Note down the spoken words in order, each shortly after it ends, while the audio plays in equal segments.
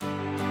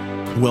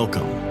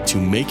Welcome to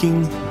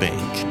Making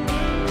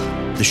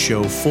Bank, the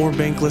show for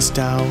Bankless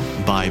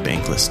DAO by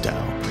Bankless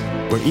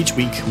DAO, where each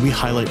week we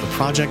highlight a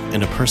project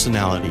and a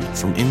personality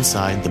from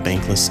inside the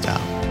Bankless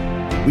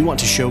DAO. We want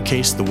to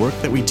showcase the work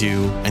that we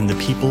do and the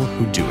people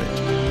who do it.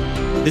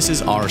 This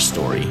is our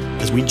story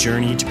as we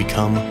journey to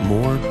become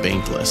more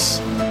bankless.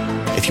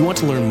 If you want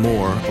to learn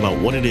more about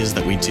what it is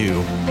that we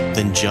do,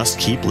 then just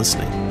keep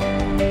listening.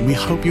 We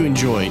hope you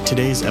enjoy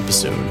today's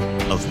episode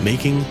of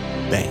Making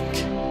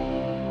Bank.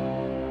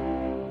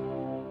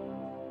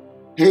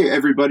 Hey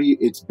everybody,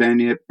 it's Ben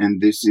Ip and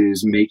this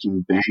is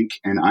Making Bank,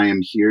 and I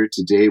am here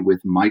today with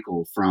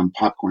Michael from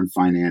Popcorn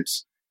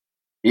Finance.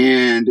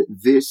 And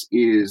this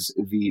is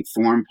the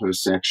forum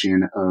post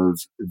section of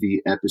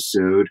the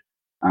episode.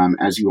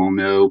 As you all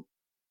know,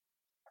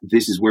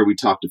 this is where we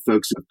talk to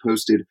folks who have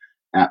posted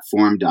at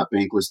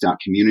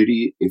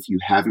forum.bankless.community. If you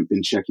haven't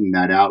been checking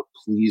that out,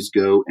 please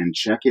go and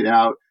check it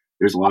out.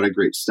 There's a lot of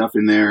great stuff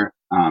in there,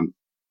 a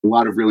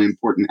lot of really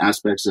important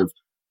aspects of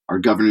our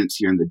governance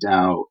here in the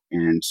DAO,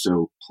 and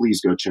so please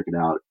go check it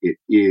out. It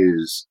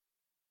is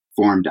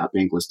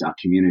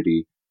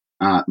forum.bankless.community.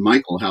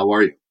 Michael, how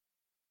are you?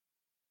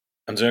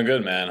 I'm doing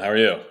good, man. How are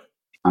you?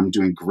 I'm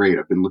doing great.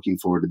 I've been looking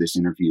forward to this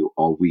interview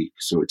all week,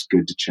 so it's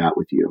good to chat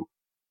with you.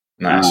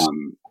 Nice.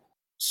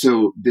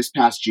 So this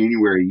past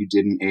January, you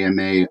did an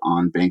AMA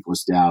on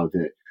Bankless DAO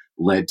that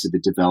led to the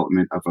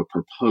development of a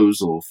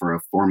proposal for a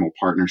formal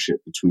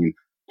partnership between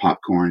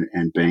Popcorn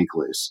and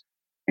Bankless.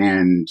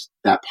 And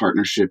that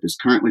partnership is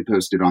currently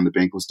posted on the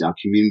Bankless DAO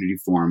community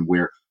forum,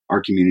 where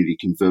our community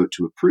can vote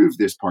to approve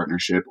this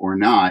partnership or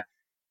not.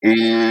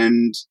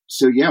 And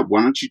so,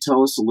 why don't you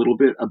tell us a little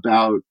bit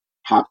about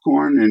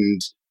Popcorn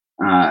and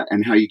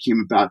how you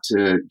came about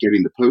to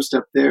getting the post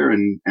up there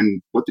and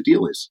what the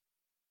deal is.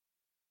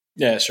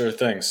 Yeah, sure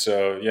thing.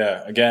 So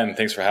again,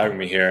 thanks for having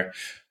me here.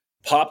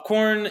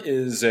 Popcorn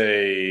is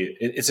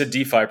it's a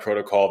DeFi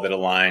protocol that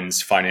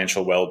aligns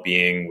financial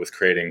well-being with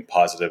creating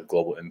positive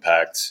global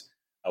impact,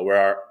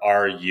 where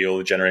our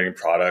yield generating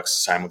products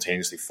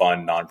simultaneously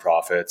fund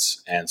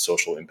nonprofits and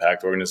social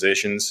impact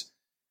organizations,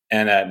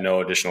 and at no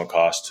additional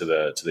cost to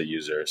the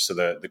user. So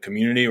the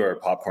community, or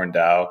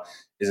PopcornDAO,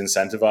 is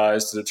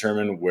incentivized to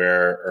determine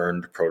where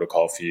earned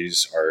protocol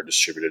fees are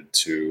distributed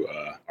to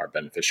our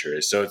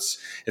beneficiaries. So it's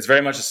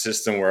very much a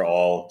system where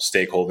all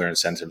stakeholder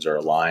incentives are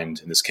aligned.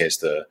 In this case,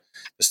 the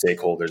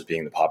stakeholders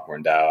being the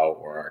PopcornDAO,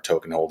 or our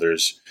token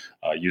holders,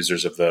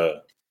 users of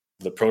the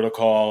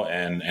protocol,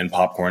 and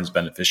Popcorn's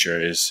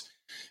beneficiaries.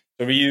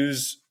 So we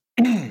use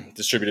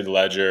distributed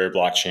ledger,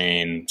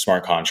 blockchain,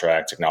 smart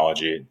contract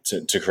technology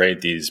to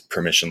create these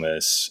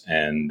permissionless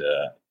and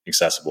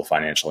accessible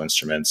financial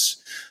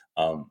instruments.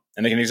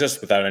 And they can exist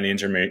without any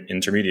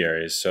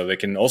intermediaries. So they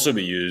can also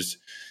be used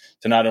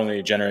to not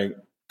only generate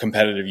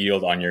competitive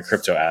yield on your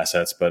crypto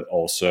assets, but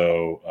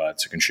also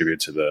to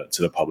contribute to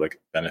the public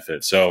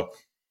benefit. So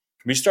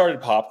we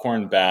started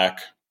Popcorn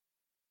back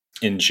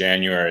in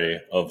January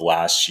of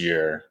last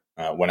year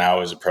when I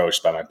was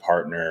approached by my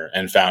partner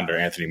and founder,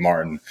 Anthony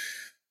Martin,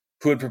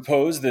 who had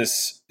proposed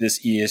this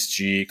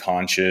ESG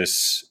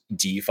conscious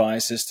DeFi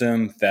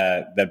system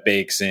that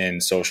bakes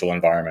in social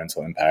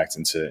environmental impact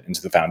into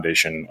the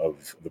foundation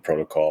of the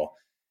protocol.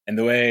 And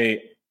the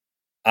way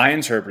I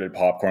interpreted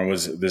Popcorn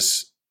was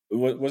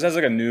as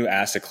like a new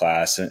asset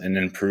class, an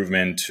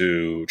improvement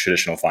to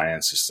traditional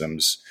finance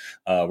systems,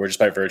 where just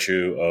by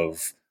virtue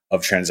of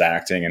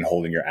transacting and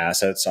holding your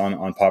assets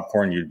on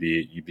Popcorn, you'd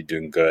be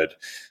doing good.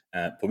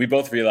 But we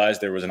both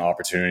realized there was an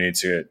opportunity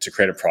to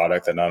create a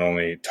product that not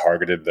only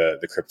targeted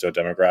the crypto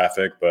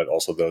demographic, but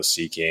also those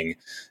seeking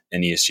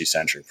an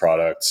ESG-centric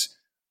product.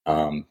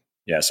 So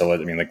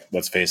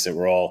let's face it,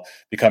 we're all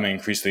becoming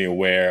increasingly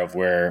aware of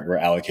where we're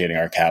allocating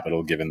our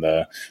capital, given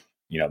the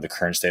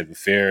current state of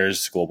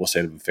affairs, global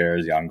state of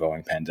affairs, the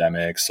ongoing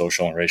pandemic,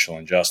 social and racial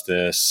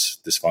injustice,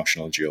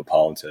 dysfunctional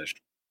geopolitics,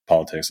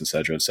 et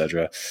cetera, et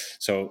cetera.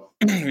 So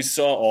we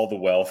saw all the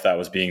wealth that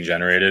was being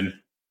generated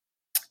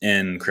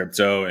in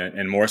crypto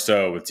and more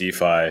so with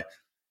DeFi.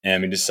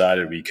 And we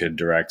decided we could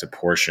direct a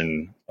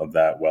portion of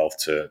that wealth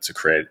to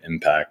create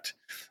impact.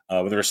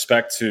 With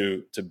respect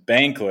to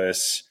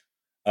Bankless,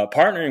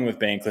 partnering with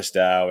Bankless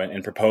DAO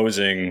and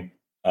proposing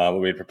what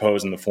we had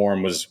proposed in the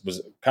forum was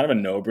kind of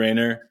a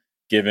no-brainer,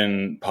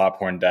 given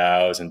Popcorn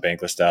DAO's and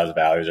Bankless DAO's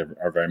values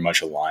are very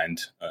much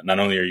aligned. Not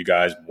only are you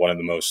guys one of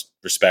the most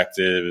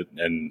respected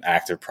and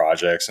active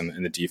projects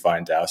in the DeFi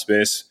and DAO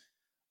space,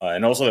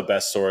 and also the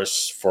best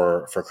source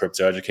for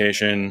crypto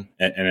education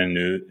and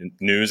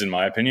news, in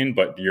my opinion,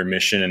 but your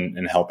mission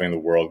in helping the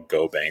world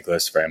go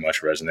bankless very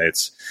much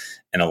resonates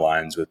and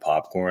aligns with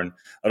Popcorn.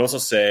 I'd also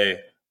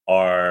say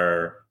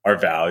our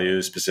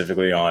values,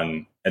 specifically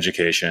on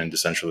education and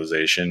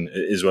decentralization,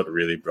 is what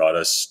really brought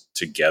us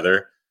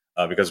together.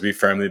 Because we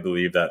firmly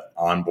believe that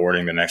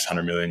onboarding the next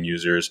 100 million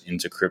users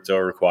into crypto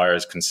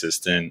requires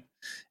consistent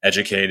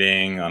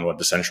educating on what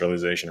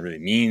decentralization really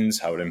means,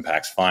 how it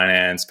impacts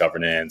finance,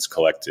 governance,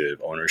 collective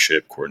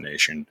ownership,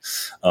 coordination.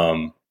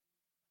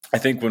 I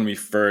think when we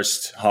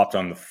first hopped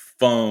on the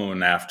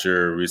phone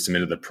after we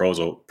submitted the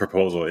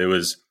proposal, it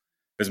was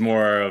was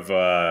more of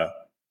a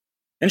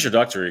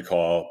introductory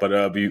call,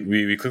 but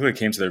we quickly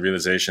came to the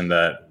realization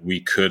that we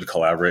could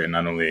collaborate and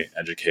not only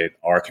educate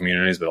our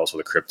communities, but also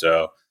the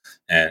crypto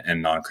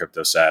and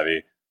non-crypto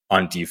savvy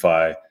on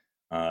DeFi,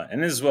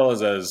 and as well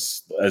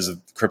as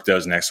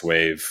crypto's next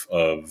wave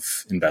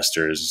of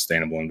investors,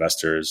 sustainable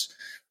investors,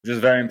 which is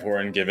very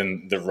important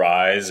given the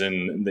rise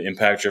in the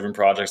impact-driven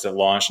projects that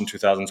launched in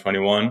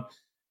 2021,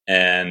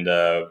 and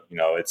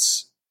it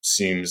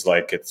seems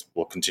like it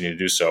will continue to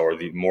do so, or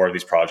more of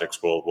these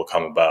projects will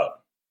come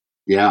about.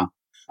 Yeah.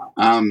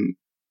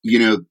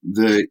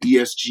 The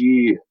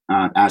ESG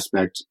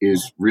aspect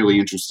is really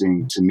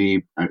interesting to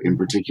me in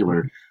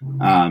particular.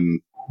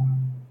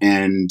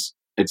 And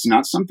it's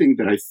not something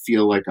that I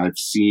feel like I've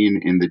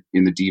seen in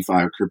the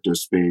DeFi or crypto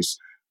space,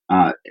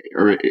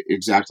 or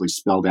exactly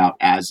spelled out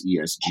as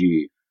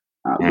ESG,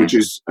 which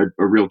is a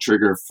real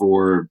trigger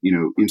for,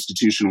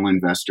 institutional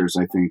investors,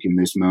 I think, in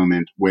this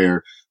moment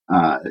where,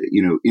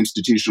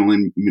 institutional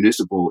and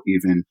municipal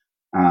even,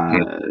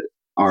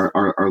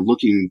 are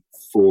looking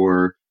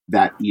for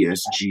that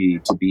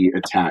ESG to be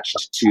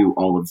attached to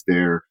all of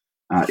their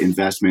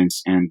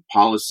investments, and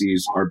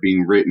policies are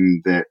being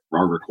written that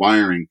are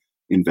requiring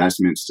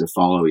investments to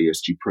follow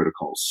ESG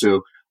protocols.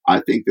 So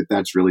I think that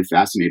that's really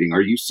fascinating.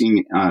 Are you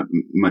seeing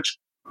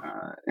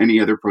any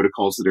other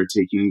protocols that are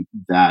taking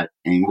that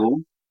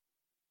angle?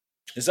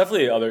 There's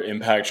definitely other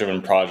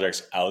impact-driven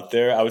projects out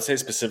there. I would say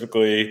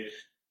specifically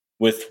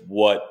with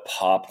what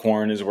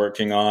Popcorn is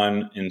working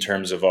on in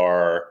terms of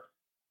our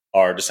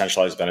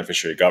decentralized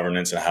beneficiary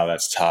governance and how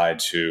that's tied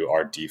to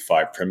our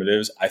DeFi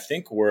primitives. I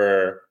think we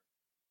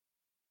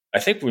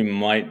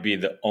might be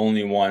the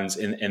only ones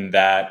in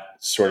that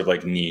sort of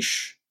like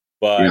niche,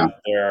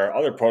 but there are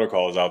other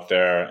protocols out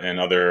there and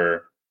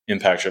other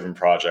impact-driven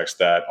projects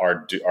that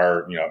are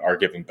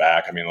giving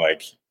back. I mean,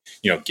 like,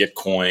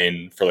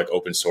 Gitcoin for like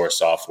open source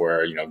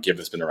software, Gib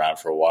has been around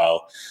for a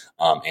while,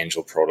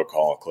 Angel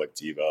Protocol,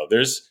 Collectivo.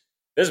 There's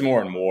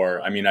more and more.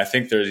 I mean, I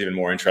think there's even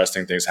more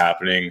interesting things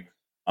happening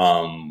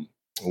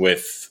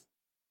with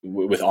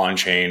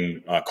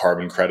on-chain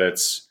carbon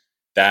credits.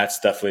 That's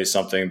definitely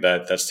something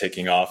that's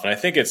taking off, and I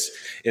think it's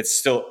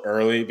still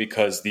early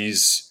because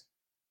these,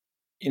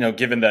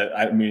 given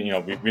that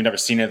we've never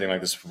seen anything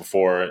like this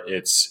before.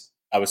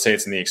 I would say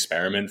it's in the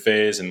experiment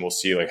phase, and we'll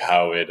see like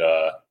how it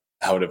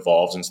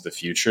evolves into the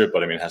future.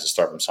 But I mean, it has to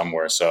start from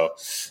somewhere. So,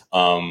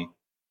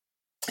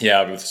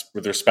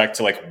 with respect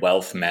to like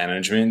wealth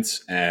management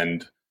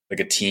and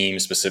like a team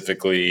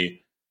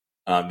specifically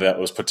that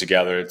was put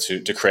together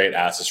to create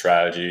asset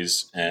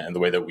strategies and the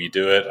way that we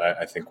do it,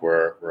 I think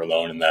we're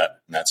alone in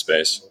that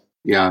space.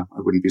 Yeah,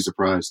 I wouldn't be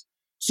surprised.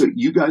 So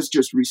you guys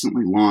just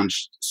recently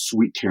launched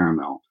Sweet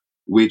Caramel,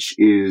 which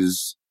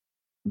is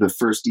the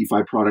first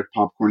DeFi product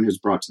Popcorn has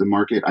brought to the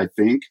market, I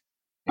think.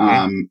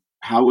 Mm-hmm.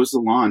 How was the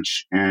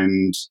launch,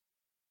 and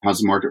how's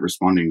the market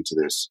responding to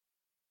this?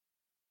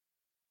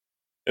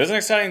 It was an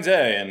exciting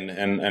day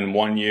and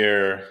 1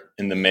 year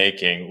in the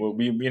making.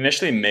 We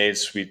initially made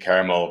Sweet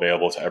Caramel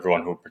available to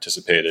everyone who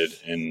participated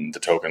in the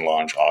token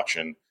launch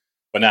auction,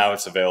 but now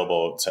it's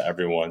available to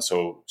everyone.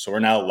 So we're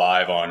now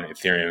live on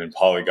Ethereum and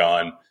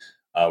Polygon.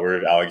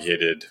 We've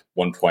allocated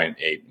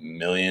 1.8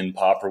 million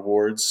POP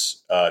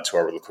rewards to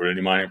our liquidity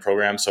mining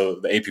program. So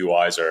the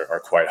APYs are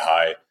quite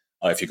high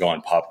if you go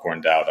on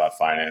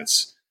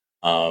PopcornDAO.finance.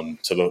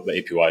 So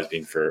the APYs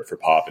being for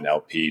POP and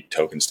LP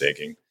token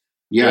staking.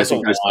 Yeah, I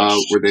think I saw,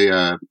 were they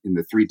in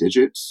the 3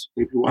 digits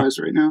APYs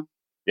right now?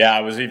 Yeah,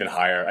 it was even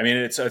higher. I mean,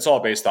 it's all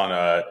based on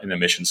an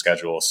emission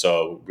schedule.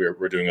 So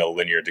we're doing a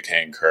linear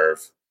decaying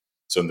curve.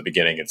 So in the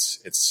beginning,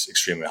 it's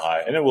extremely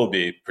high, and it will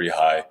be pretty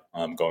high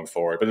going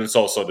forward. But it's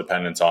also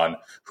dependent on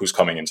who's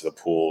coming into the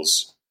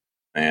pools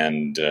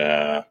and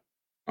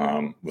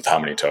with how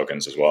many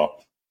tokens as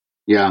well.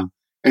 Yeah,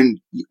 and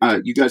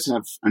you guys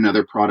have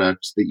another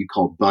product that you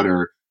call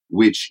Butter,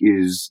 which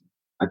is,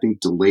 I think,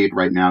 delayed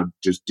right now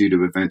just due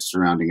to events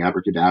surrounding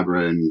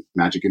Abracadabra and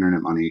Magic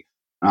Internet Money.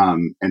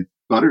 And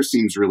Butter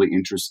seems really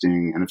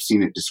interesting, and I've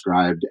seen it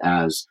described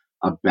as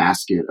a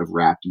basket of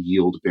wrapped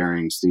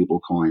yield-bearing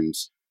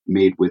stablecoins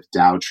made with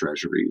DAO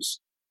treasuries.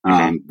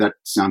 That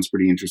sounds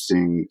pretty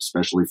interesting,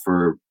 especially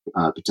for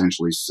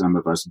potentially some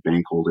of us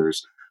bank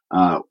holders.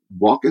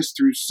 Walk us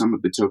through some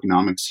of the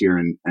tokenomics here,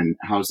 and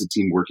how's the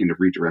team working to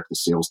redirect the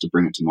sales to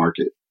bring it to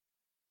market?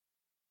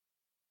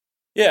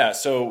 Yeah,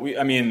 so we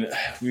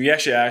had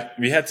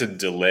to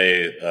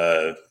delay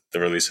the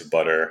release of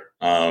Butter.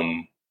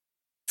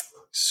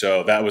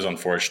 So that was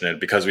unfortunate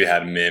because we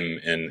had MIM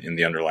in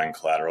the underlying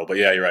collateral. But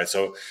yeah, you're right.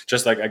 So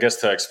just like, I guess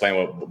to explain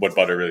what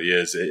Butter really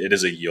is, it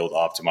is a yield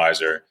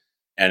optimizer,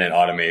 and it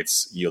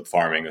automates yield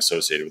farming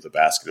associated with a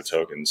basket of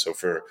tokens. So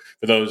for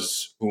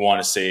those who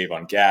want to save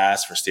on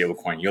gas for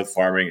stablecoin yield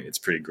farming, it's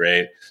pretty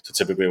great. So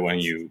typically when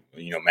you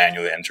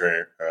manually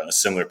enter a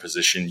similar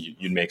position,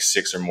 you'd make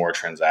 6 or more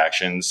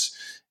transactions,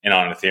 and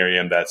on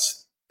Ethereum,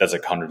 that's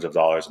like hundreds of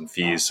dollars in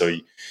fees. So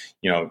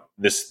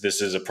this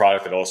is a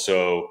product that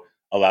also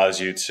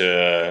allows you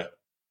to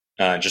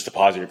just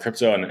deposit your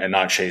crypto and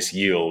not chase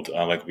yield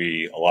like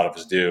a lot of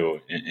us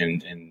do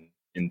in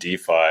in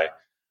DeFi.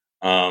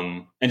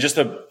 And just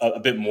a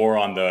bit more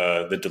on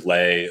the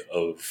delay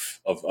of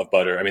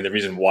Butter. I mean, the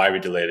reason why we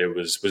delayed it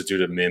was due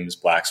to MIM's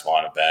Black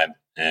Swan event,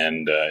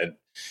 and it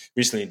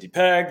recently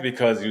depegged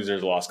because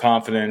users lost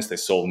confidence. They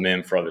sold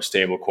MIM for other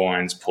stable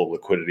coins, pulled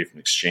liquidity from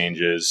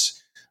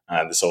exchanges.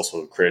 This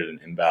also created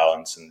an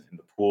imbalance in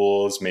the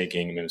pools,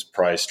 making MIM's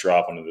price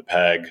drop under the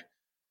peg.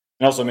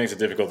 It also makes it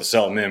difficult to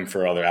sell MIM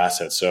for other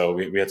assets, so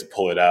we had to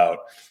pull it out.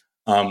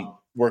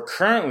 We're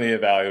currently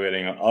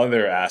evaluating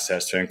other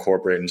assets to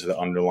incorporate into the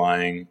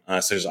underlying,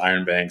 such as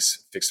Iron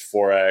Bank's fixed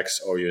forex,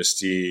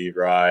 OUSD,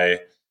 RAI.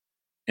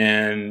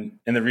 And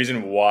the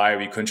reason why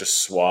we couldn't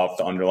just swap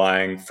the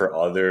underlying for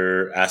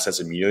other assets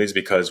immediately is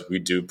because we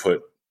do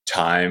put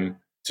time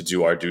to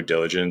do our due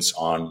diligence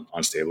on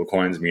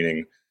stablecoins,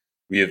 meaning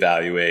we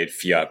evaluate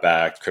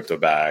fiat-backed,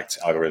 crypto-backed,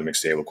 algorithmic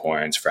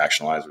stablecoins,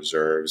 fractionalized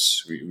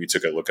reserves. We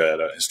took a look at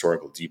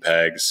historical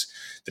DPEGs,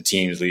 the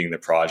teams leading the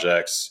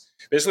projects,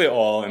 basically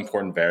all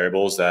important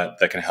variables that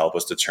can help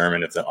us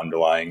determine if the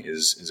underlying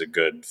is a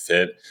good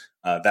fit.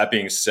 That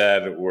being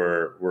said,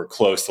 we're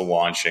close to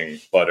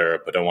launching Butter,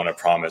 but don't want to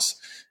promise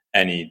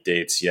any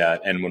dates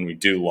yet. And when we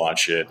do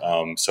launch it,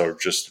 so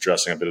just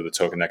addressing a bit of the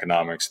token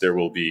economics, there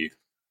will be,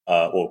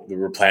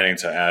 we're planning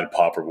to add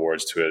POP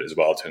rewards to it as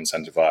well to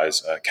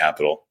incentivize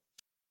capital.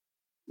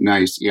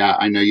 Nice. Yeah,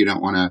 I know you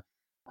don't want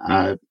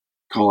to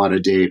call out a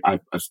date.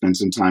 I've spent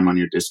some time on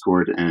your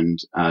Discord, and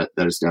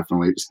that is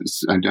definitely,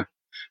 I know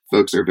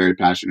folks are very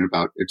passionate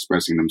about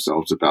expressing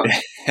themselves about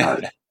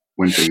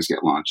when things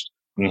get launched.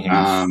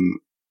 Mm-hmm.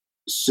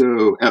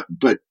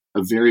 But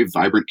a very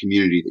vibrant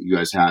community that you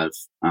guys have,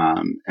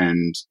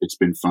 and it's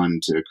been fun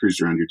to cruise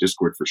around your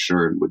Discord for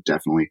sure, and would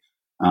definitely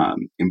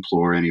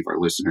implore any of our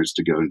listeners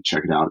to go and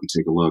check it out and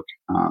take a look.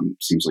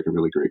 Seems like a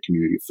really great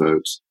community of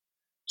folks.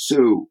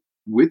 So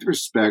with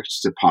respect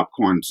to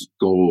Popcorn's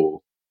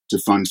goal to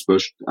fund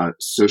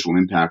social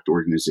impact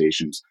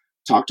organizations,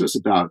 talk to us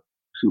about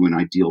who an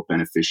ideal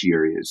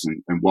beneficiary is,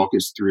 and walk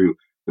us through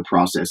the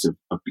process of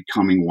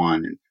becoming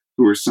one, and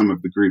who are some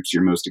of the groups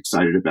you're most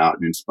excited about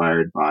and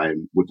inspired by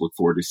and would look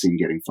forward to seeing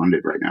getting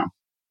funded right now.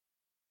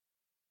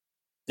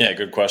 Yeah,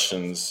 good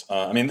questions.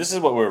 I mean, this is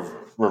what we're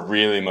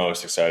really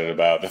most excited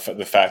about,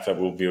 the fact that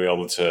we'll be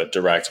able to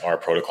direct our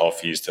protocol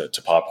fees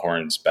to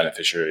Popcorn's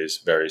beneficiaries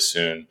very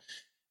soon.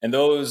 And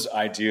those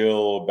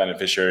ideal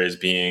beneficiaries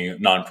being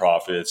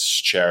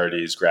nonprofits,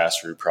 charities,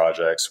 grassroots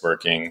projects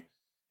working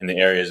in the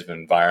areas of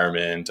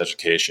environment,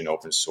 education,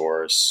 open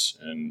source,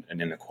 and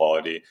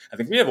inequality. I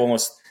think we have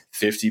almost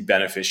 50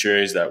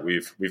 beneficiaries that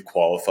we've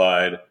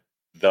qualified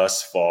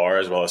thus far,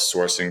 as well as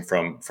sourcing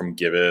from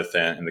Giveth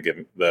and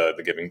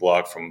the Giving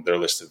Block from their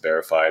list of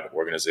verified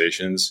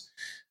organizations.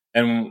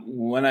 And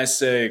when I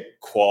say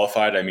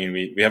qualified, I mean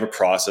we have a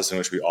process in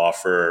which we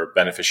offer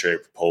beneficiary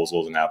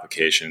proposals and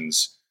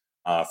applications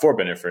for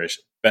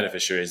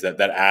beneficiaries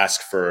that ask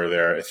for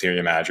their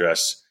Ethereum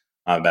address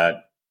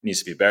that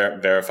needs to be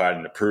verified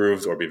and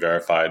approved, or be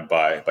verified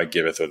by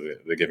Giveth or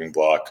the Giving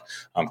Block,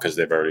 because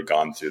they've already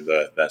gone through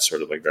that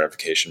sort of like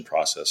verification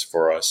process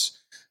for us.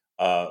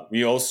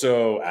 We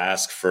also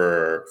ask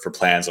for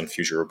plans on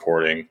future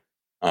reporting,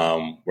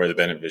 where the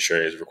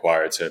beneficiary is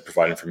required to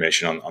provide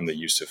information on the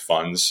use of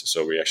funds,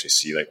 so we actually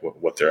see like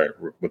what they're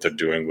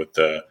doing with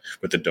the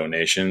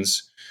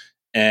donations,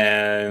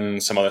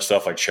 and some other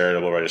stuff like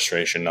charitable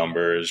registration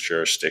numbers,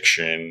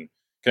 jurisdiction.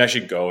 Can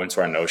actually go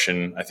into our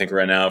Notion, I think,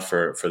 right now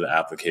for the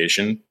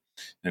application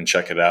and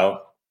check it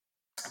out.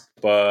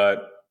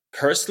 But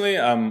personally,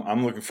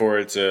 I'm looking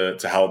forward to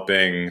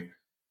helping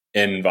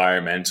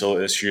environmental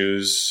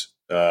issues,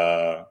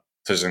 such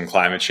as in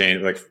climate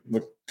change,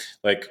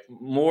 like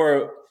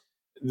more.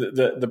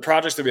 The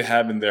projects that we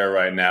have in there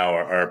right now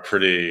are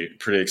pretty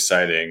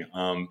exciting,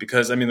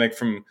 because I mean, like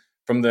from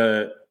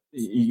the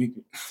you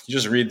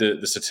just read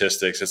the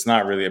statistics. It's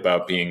not really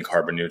about being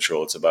carbon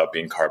neutral. It's about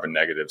being carbon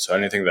negative. So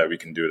anything that we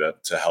can do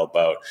to help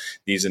out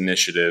these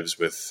initiatives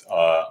with,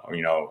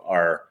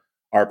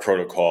 our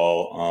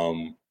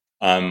protocol,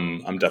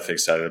 I'm definitely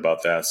excited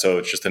about that.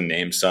 So just to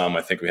name some,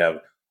 I think we have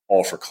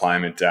All for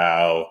Climate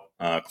DAO,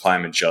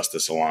 Climate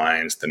Justice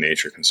Alliance, the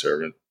Nature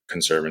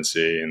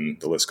Conservancy, and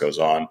the list goes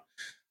on.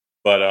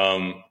 But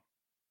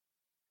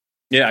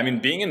yeah, I mean,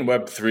 being in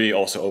Web3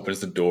 also opens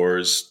the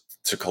doors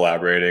to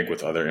collaborating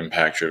with other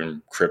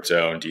impact-driven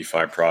crypto and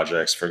DeFi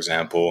projects. For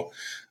example,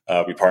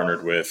 we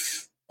partnered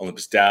with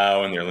Olympus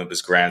DAO and the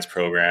Olympus Grants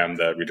program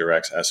that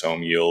redirects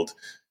SOM yield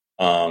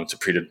to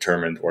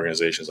predetermined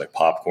organizations like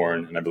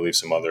Popcorn, and I believe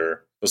some of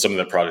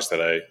the projects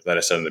that I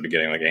said in the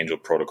beginning, like Angel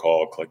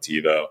Protocol,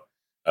 Collectivo,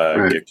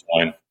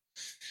 Gitcoin,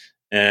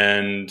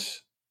 and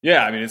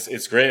yeah, I mean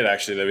it's great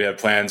actually that we have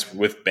plans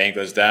with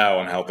Bankless DAO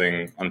on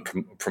helping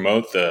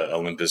promote the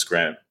Olympus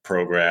Grant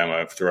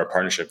program through our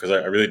partnership, because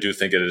I really do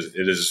think it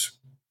is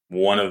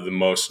one of the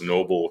most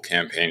noble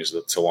campaigns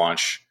to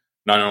launch,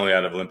 not only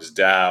out of Olympus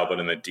DAO but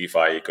in the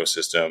DeFi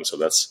ecosystem. So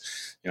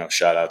that's,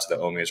 shout out to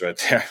the Omis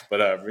right there.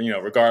 But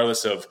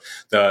regardless of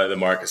the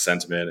market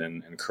sentiment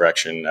and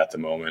correction at the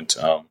moment,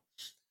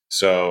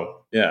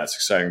 so yeah, it's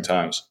exciting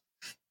times.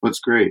 That's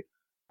great.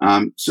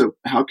 So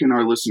how can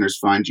our listeners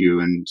find you?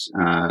 And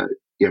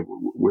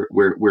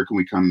where can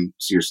we come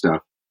see your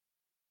stuff?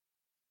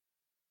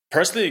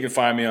 Personally, you can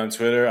find me on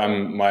Twitter.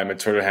 My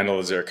Twitter handle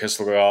is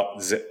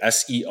Kisselgof,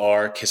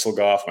 SER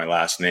Kisselgof, my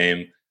last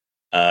name.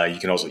 You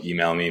can also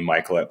email me,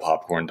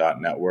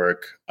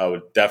 michael@popcorn.network. I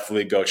would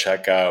definitely go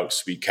check out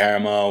Sweet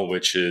Caramel,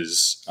 which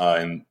is,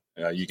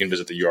 you can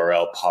visit the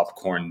URL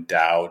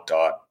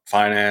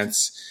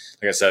PopcornDAO.finance.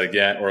 Like I said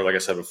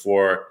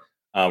before,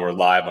 we're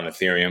live on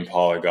Ethereum,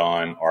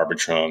 Polygon,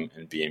 Arbitrum,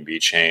 and BNB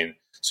chain.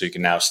 So you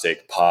can now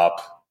stake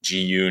POP,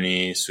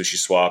 G-Uni,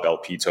 SushiSwap,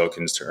 LP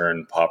tokens to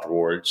earn POP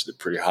rewards. They're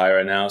pretty high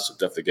right now, so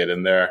definitely get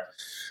in there.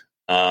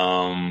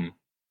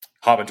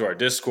 Hop into our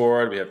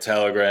Discord. We have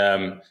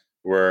Telegram.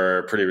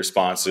 We're pretty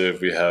responsive.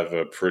 We have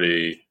a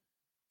pretty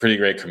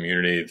great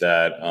community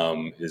that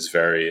is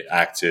very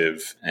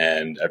active,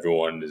 and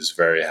everyone is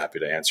very happy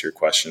to answer your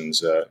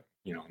questions,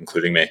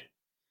 including me.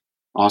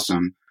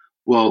 Awesome.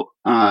 Well,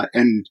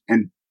 and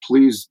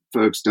please,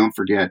 folks, don't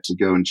forget to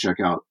go and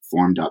check out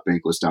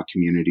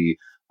forum.bankless.community.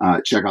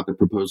 Check out the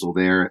proposal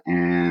there,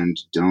 and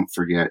don't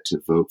forget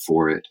to vote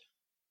for it.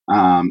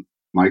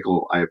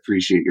 Michael, I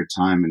appreciate your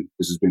time, and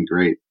this has been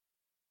great.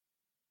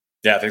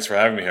 Yeah, thanks for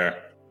having me here.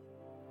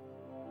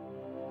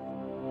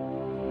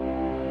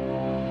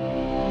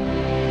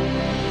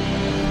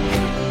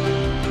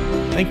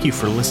 Thank you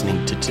for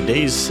listening to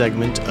today's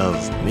segment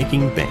of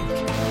Making Bank.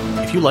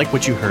 If you like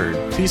what you heard,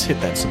 please hit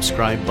that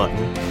subscribe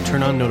button,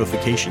 turn on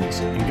notifications,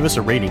 and give us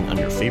a rating on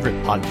your favorite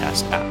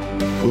podcast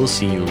app. We'll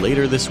see you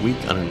later this week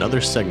on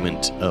another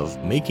segment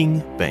of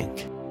Making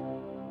Bank.